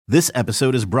This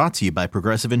episode is brought to you by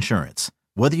Progressive Insurance.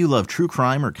 Whether you love true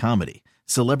crime or comedy,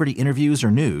 celebrity interviews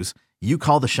or news, you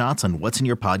call the shots on what's in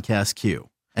your podcast queue.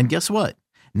 And guess what?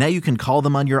 Now you can call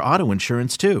them on your auto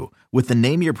insurance too with the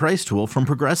Name Your Price tool from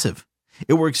Progressive.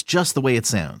 It works just the way it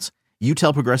sounds. You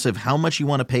tell Progressive how much you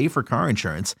want to pay for car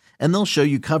insurance, and they'll show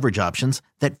you coverage options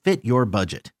that fit your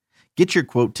budget. Get your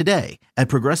quote today at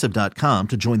Progressive.com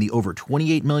to join the over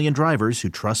 28 million drivers who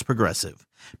trust Progressive.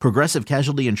 Progressive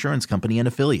Casualty Insurance Company and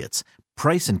Affiliates.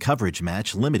 Price and coverage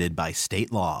match limited by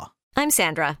state law. I'm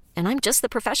Sandra, and I'm just the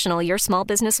professional your small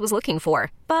business was looking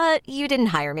for. But you didn't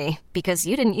hire me because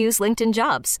you didn't use LinkedIn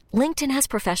Jobs. LinkedIn has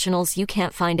professionals you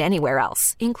can't find anywhere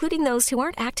else, including those who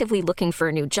aren't actively looking for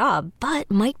a new job, but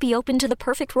might be open to the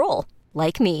perfect role,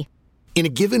 like me. In a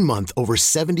given month, over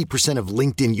 70% of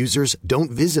LinkedIn users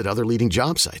don't visit other leading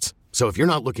job sites. So if you're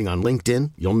not looking on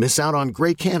LinkedIn, you'll miss out on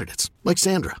great candidates like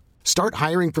Sandra. Start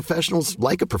hiring professionals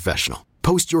like a professional.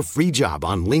 Post your free job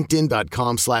on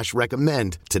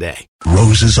linkedin.com/recommend today.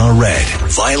 Roses are red,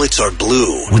 violets are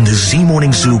blue. When the Z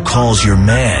Morning Zoo calls your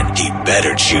man, he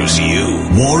better choose you.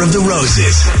 War of the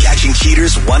Roses, catching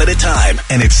cheaters one at a time,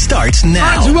 and it starts now.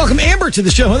 All right, so welcome Amber to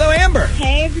the show. Hello, Amber.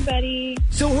 Hey, everybody.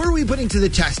 So who are we putting to the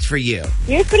test for you?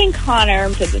 We're putting Connor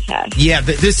to the test. Yeah,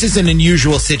 this is an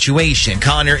unusual situation.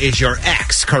 Connor is your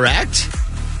ex, correct?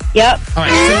 Yep. All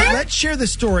right, so let's share the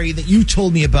story that you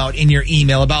told me about in your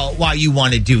email about why you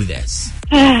want to do this.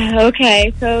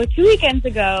 Okay, so 2 weekends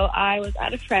ago, I was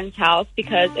at a friend's house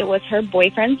because it was her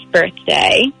boyfriend's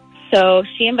birthday. So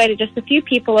she invited just a few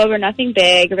people over, nothing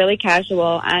big, really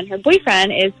casual, and her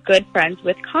boyfriend is good friends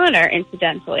with Connor,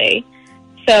 incidentally.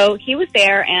 So he was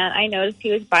there, and I noticed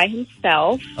he was by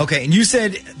himself. Okay, and you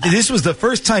said this was the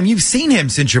first time you've seen him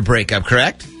since your breakup,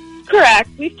 correct? Correct.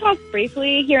 We've talked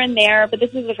briefly here and there, but this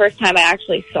is the first time I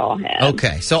actually saw him.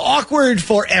 Okay, so awkward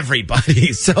for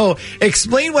everybody. So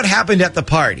explain what happened at the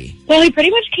party. Well, he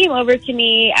pretty much came over to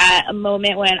me at a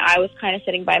moment when I was kind of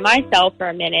sitting by myself for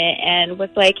a minute and was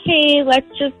like, hey, let's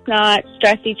just not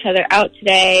stress each other out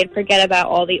today and forget about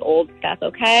all the old stuff,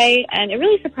 okay? And it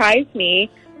really surprised me.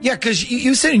 Yeah, because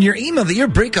you said in your email that your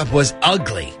breakup was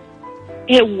ugly.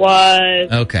 It was.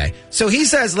 Okay. So he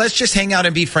says, let's just hang out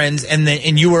and be friends, and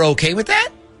you were okay with that?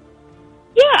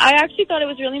 Yeah, I actually thought it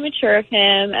was really mature of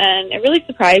him, and it really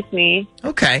surprised me.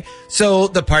 Okay. So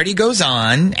the party goes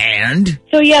on, and?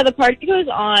 So, yeah, the party goes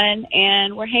on,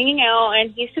 and we're hanging out,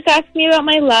 and he's just asking me about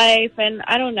my life, and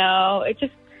I don't know.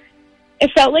 It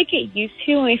felt like it used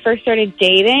to when we first started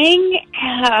dating.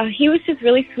 He was just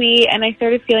really sweet, and I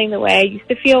started feeling the way I used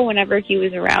to feel whenever he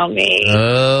was around me.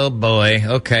 Oh, boy.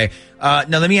 Okay. Now,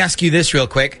 let me ask you this real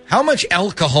quick. How much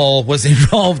alcohol was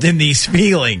involved in these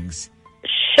feelings?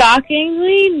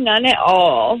 Shockingly, none at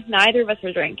all. Neither of us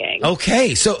were drinking.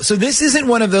 Okay. So this isn't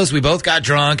one of those we both got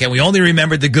drunk and we only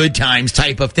remembered the good times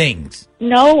type of things.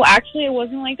 No, actually, it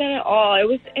wasn't like that at all. It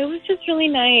was just really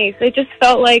nice. It just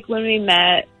felt like when we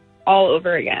met all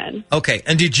over again. Okay.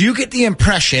 And did you get the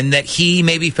impression that he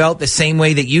maybe felt the same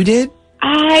way that you did?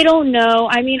 I don't know.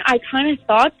 I mean, I kind of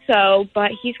thought so,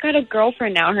 but he's got a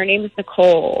girlfriend now. Her name is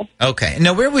Nicole. Okay.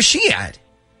 Now, where was she at?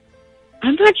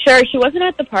 I'm not sure. She wasn't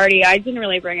at the party. I didn't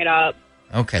really bring it up.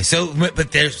 Okay. So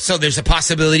there's a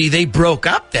possibility they broke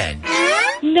up then?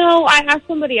 No, I asked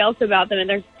somebody else about them, and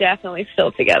they're definitely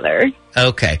still together.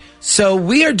 Okay. So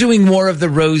we are doing War of the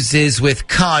Roses with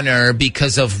Connor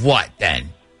because of what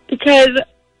then? Because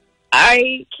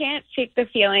I can't shake the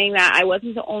feeling that I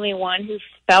wasn't the only one who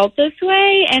felt this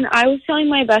way, and I was telling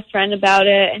my best friend about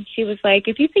it, and she was like,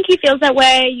 if you think he feels that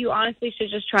way, you honestly should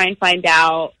just try and find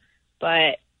out,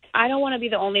 but I don't want to be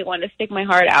the only one to stick my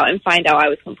heart out and find out I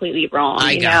was completely wrong.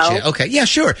 I got you. Okay, yeah,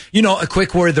 sure. A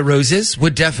quick War of the Roses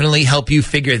would definitely help you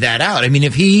figure that out. I mean,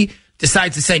 if he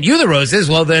decides to send you the roses,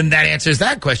 well, then that answers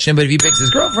that question, but if he picks his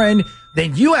girlfriend,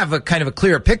 then you have a kind of a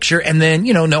clearer picture, and then,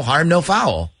 no harm, no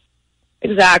foul.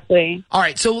 Exactly. All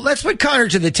right, so let's put Connor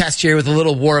to the test here with a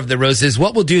little War of the Roses.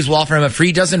 What we'll do is we'll offer him a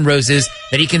free dozen roses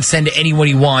that he can send to anyone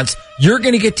he wants. You're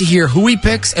going to get to hear who he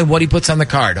picks and what he puts on the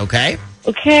card, okay?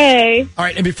 Okay. All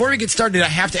right, and before we get started, I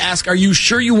have to ask, are you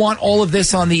sure you want all of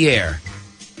this on the air?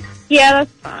 Yeah,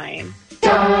 that's fine.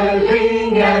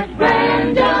 Starting at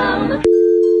random.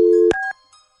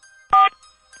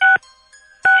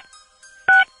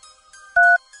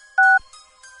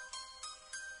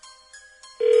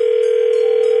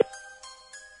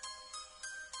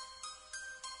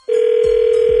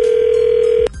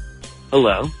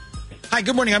 Hello. Hi,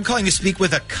 good morning. I'm calling to speak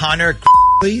with a Connor,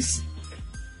 please.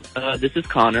 This is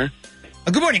Connor.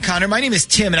 Good morning, Connor. My name is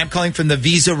Tim, and I'm calling from the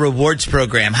Visa Rewards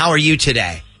Program. How are you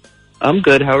today? I'm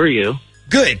good. How are you?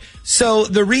 Good. So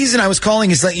the reason I was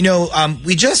calling is to let you know,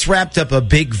 we just wrapped up a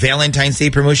big Valentine's Day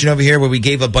promotion over here where we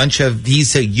gave a bunch of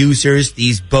Visa users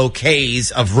these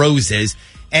bouquets of roses,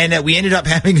 and we ended up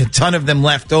having a ton of them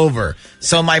left over.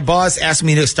 So my boss asked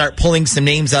me to start pulling some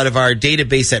names out of our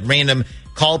database at random,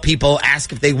 call people,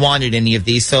 ask if they wanted any of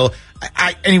these. So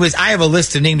anyways, I have a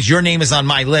list of names. Your name is on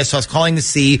my list. So I was calling to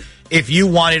see if you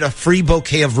wanted a free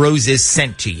bouquet of roses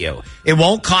sent to you. It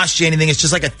won't cost you anything. It's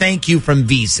just like a thank you from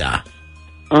Visa.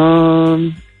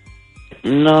 No,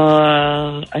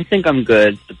 I think I'm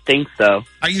good. But thanks, though.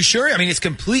 Are you sure? I mean, it's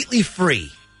completely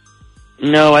free.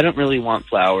 No, I don't really want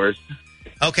flowers.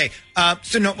 Okay. Now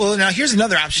here's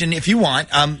another option if you want,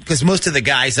 because most of the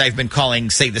guys I've been calling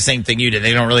say the same thing you did.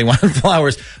 They don't really want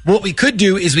flowers. What we could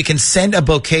do is we can send a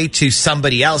bouquet to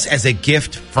somebody else as a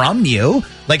gift from you.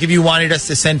 Like if you wanted us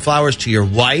to send flowers to your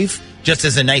wife, just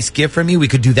as a nice gift from you, we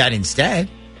could do that instead.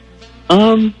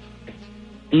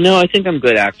 No, I think I'm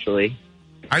good, actually.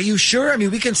 Are you sure? I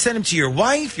mean, we can send them to your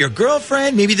wife, your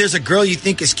girlfriend. Maybe there's a girl you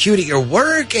think is cute at your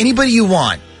work. Anybody you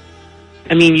want.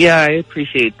 I mean, yeah, I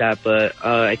appreciate that, but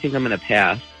I think I'm going to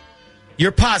pass.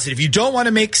 You're positive. You don't want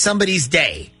to make somebody's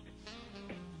day.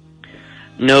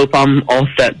 Nope, I'm all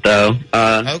set, though.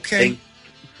 Okay.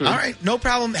 All right, no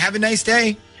problem. Have a nice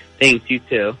day. Thanks, you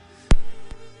too.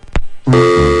 All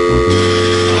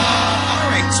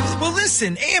right, well,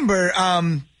 listen, Amber,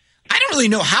 I don't really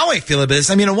know how I feel about this.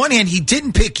 I mean, on one hand, he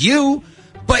didn't pick you,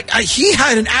 but he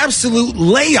had an absolute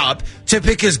layup to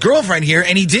pick his girlfriend here,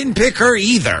 and he didn't pick her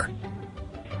either.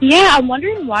 Yeah, I'm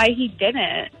wondering why he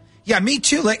didn't. Yeah, me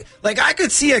too. Like I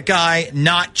could see a guy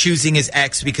not choosing his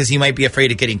ex because he might be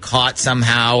afraid of getting caught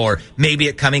somehow, or maybe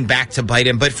it coming back to bite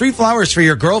him. But free flowers for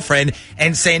your girlfriend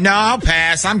and saying, no, I'll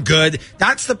pass, I'm good.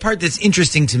 That's the part that's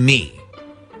interesting to me.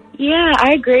 Yeah,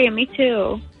 I agree. Me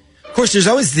too. Of course, there's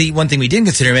always the one thing we didn't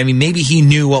consider. I mean, maybe he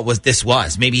knew what this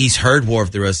was. Maybe he's heard War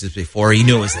of the Roses before. He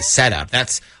knew it was a setup.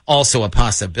 That's also a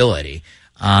possibility.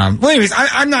 Well, anyways,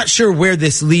 I'm not sure where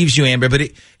this leaves you, Amber, but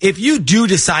if you do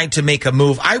decide to make a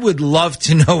move, I would love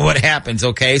to know what happens,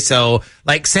 okay? So,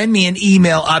 send me an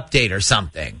email update or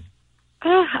something.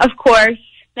 Of course.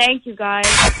 Thank you, guys.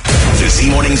 The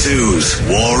Z Morning Zoo's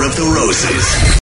War of the Roses.